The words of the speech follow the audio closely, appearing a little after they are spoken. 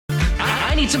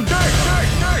need some dirt.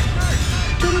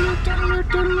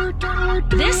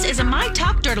 This is a My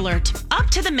Talk Dirt Alert.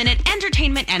 Up-to-the-minute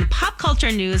entertainment and pop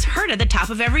culture news heard at the top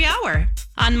of every hour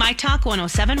on My Talk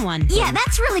 107.1. Yeah,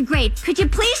 that's really great. Could you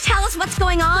please tell us what's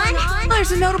going on?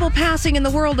 There's a notable passing in the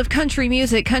world of country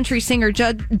music. Country singer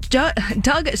Doug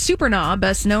Supernaw,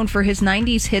 best known for his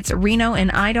 90s hits Reno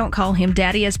and I Don't Call Him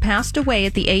Daddy, has passed away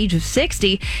at the age of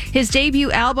 60. His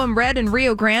debut album, Red and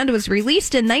Rio Grande, was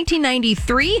released in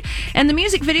 1993, and the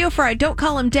music video for I Don't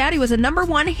Call Him Daddy was a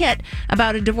 #1 hit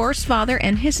about a divorced father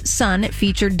and his son. It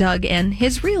featured Doug and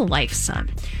his real-life son.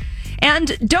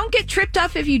 And don't get tripped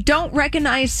up if you don't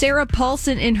recognize Sarah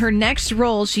Paulson in her next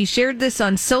role. She shared this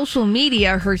on social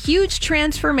media, her huge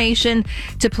transformation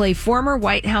to play former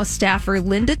White House staffer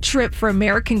Linda Tripp for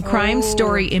American Crime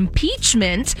Story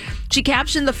Impeachment. She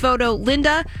captioned the photo,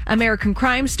 "Linda, American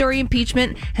Crime Story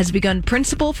Impeachment, has begun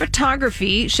principal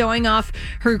photography," showing off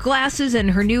her glasses and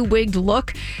her new wigged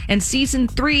look. And season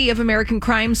 3 of American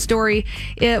Crime Story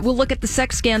will look at the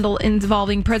sex scandal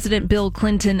involving President Bill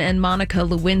Clinton and Monica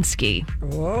Lewinsky.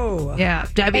 Whoa. Yeah.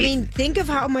 I mean, think of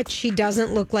how much she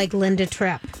doesn't look like Linda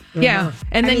Tripp. Yeah.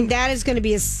 And then, that is going to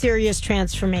be a serious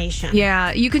transformation.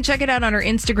 Yeah. You can check it out on her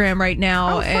Instagram right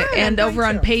now and over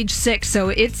on page 6. So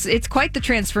it's quite the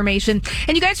transformation.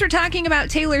 And you guys were talking about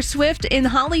Taylor Swift in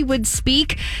Hollywood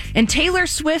speak. And Taylor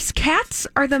Swift's cats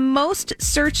are the most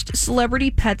searched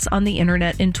celebrity pets on the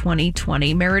internet in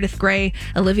 2020. Meredith Grey,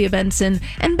 Olivia Benson,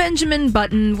 and Benjamin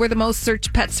Button were the most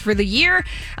searched pets for the year.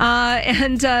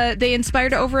 And they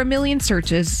inspired over 1 million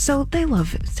searches. So they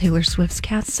love Taylor Swift's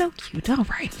cats. So cute. All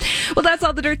right. Well, that's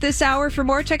all the dirt this hour. For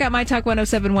more, check out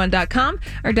mytalk1071.com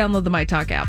or download the MyTalk app.